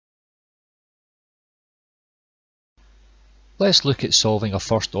Let's look at solving a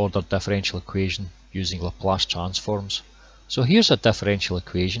first order differential equation using Laplace transforms. So here's a differential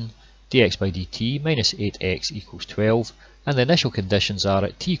equation, dx by dt minus 8x equals 12, and the initial conditions are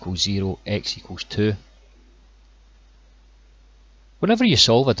at t equals 0, x equals 2. Whenever you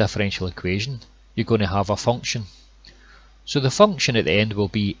solve a differential equation, you're going to have a function. So the function at the end will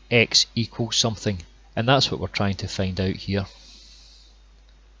be x equals something, and that's what we're trying to find out here.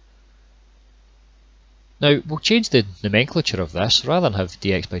 Now we'll change the nomenclature of this. Rather than have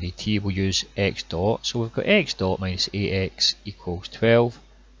dx by dt, we'll use x dot. So we've got x dot minus 8x equals 12.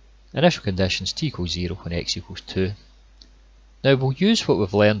 Initial conditions t equals 0 when x equals 2. Now we'll use what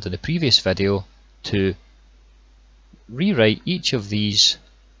we've learned in the previous video to rewrite each of these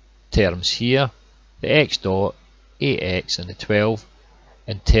terms here, the x dot, 8x and the 12,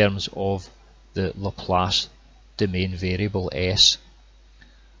 in terms of the Laplace domain variable s.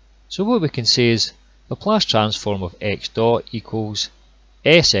 So what we can say is Laplace transform of x dot equals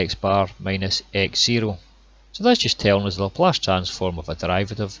sx bar minus x0. So that's just telling us the Laplace transform of a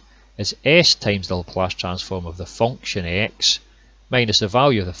derivative is s times the Laplace transform of the function x minus the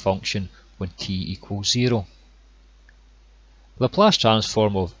value of the function when t equals 0. Laplace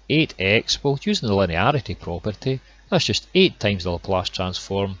transform of 8x, well, using the linearity property, that's just 8 times the Laplace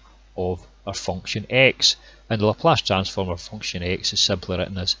transform of our function x, and the Laplace transform of function x is simply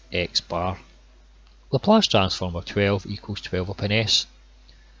written as x bar. Laplace transform of 12 equals 12 upon s.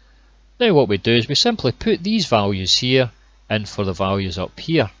 Now what we do is we simply put these values here in for the values up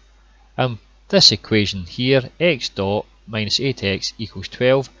here. And this equation here, x dot minus 8x equals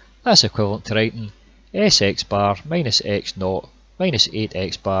 12, that's equivalent to writing sx bar minus x naught minus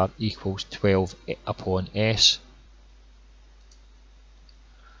 8x bar equals 12 upon s.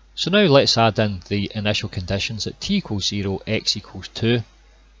 So now let's add in the initial conditions at t equals 0, x equals 2.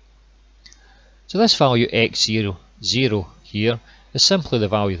 So this value x0, 0 here, is simply the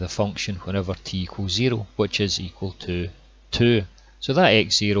value of the function whenever t equals 0, which is equal to 2. So that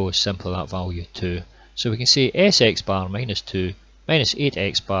x0 is simply that value 2. So we can say sx bar minus 2 minus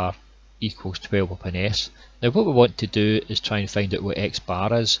 8x bar equals 12 upon s. Now what we want to do is try and find out what x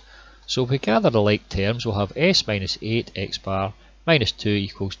bar is. So if we gather the like terms, we'll have s minus 8x bar minus 2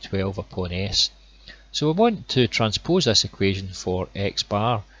 equals 12 upon s. So we want to transpose this equation for x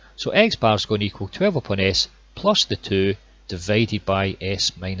bar. So x bar is going to equal 12 upon s plus the 2 divided by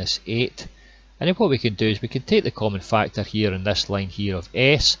s minus 8. And then what we can do is we can take the common factor here in this line here of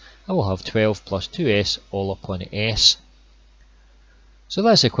s, and we'll have 12 plus 2s all upon s. So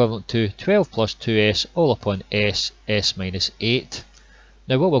that's equivalent to 12 plus 2s all upon s, s minus 8.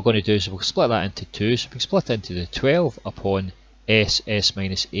 Now what we're going to do is we'll split that into 2, so we can split into the 12 upon s, s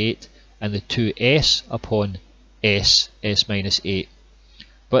minus 8, and the 2s upon s, s minus 8.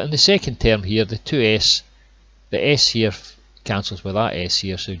 But in the second term here, the 2s, the s here cancels with that s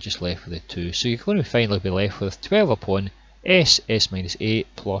here, so you're just left with the 2. So you're going to finally be left with 12 upon s, s minus 8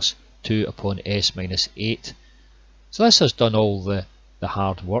 plus 2 upon s minus 8. So this has done all the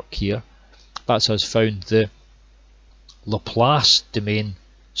hard work here. That's us found the Laplace domain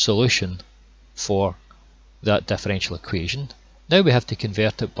solution for that differential equation. Now we have to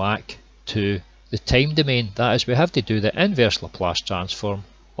convert it back to the time domain. That is, we have to do the inverse Laplace transform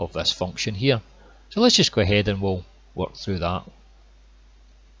of this function here. So let's just go ahead and we'll work through that.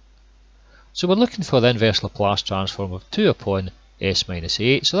 So we're looking for the inverse Laplace transform of 2 upon s minus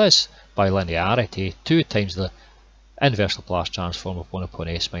 8. So that's by linearity 2 times the inverse Laplace transform of 1 upon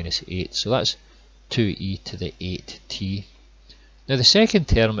s minus 8. So that's 2e to the 8t. Now the second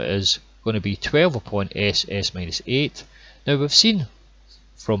term is going to be 12 upon s, s minus 8. Now we've seen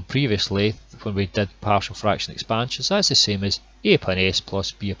from previously when we did partial fraction expansions, that's the same as a upon s plus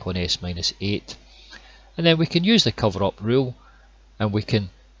b upon s minus 8. And then we can use the cover up rule, and we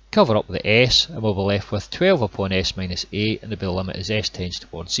can cover up the s, and we'll be left with 12 upon s minus 8, and the limit is s tends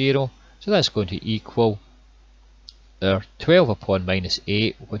towards 0. So that's going to equal our 12 upon minus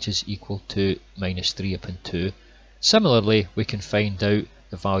 8, which is equal to minus 3 upon 2. Similarly, we can find out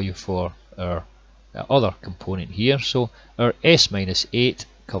the value for our other component here. So our s minus 8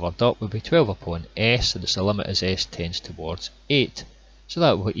 covered up will be 12 upon s, and the limit is s tends towards 8. So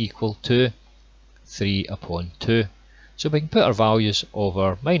that will equal to 3 upon 2. So we can put our values of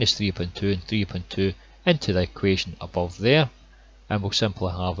our minus 3 upon 2 and 3 upon 2 into the equation above there, and we'll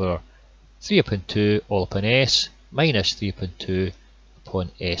simply have our 3 upon 2 all upon s minus 3 upon 2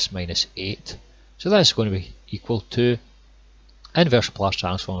 upon s minus 8. So that's going to be equal to inverse Laplace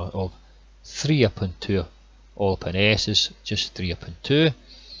transform of 3 upon 2 all upon s is just 3 upon 2,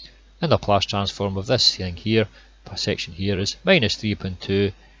 and the Laplace transform of this thing here, section here, is minus 3 upon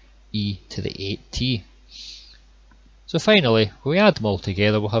 2 e to the 8t. So finally, when we add them all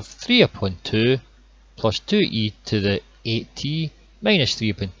together, we'll have 3 upon 2 plus 2e to the 8t minus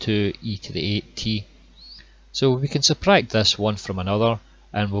 3 upon 2e to the 8t. So we can subtract this one from another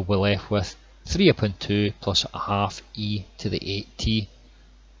and we'll be left with 3 upon 2 plus a half e to the 8t.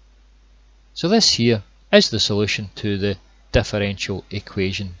 So this here is the solution to the differential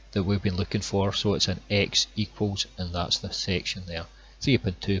equation that we've been looking for. So it's an x equals, and that's the section there, 3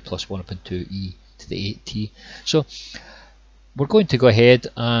 upon 2 plus 1 upon 2e to the 8t. So we're going to go ahead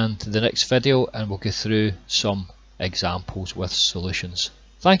and the next video and we'll go through some examples with solutions.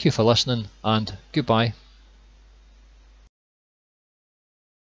 Thank you for listening and goodbye.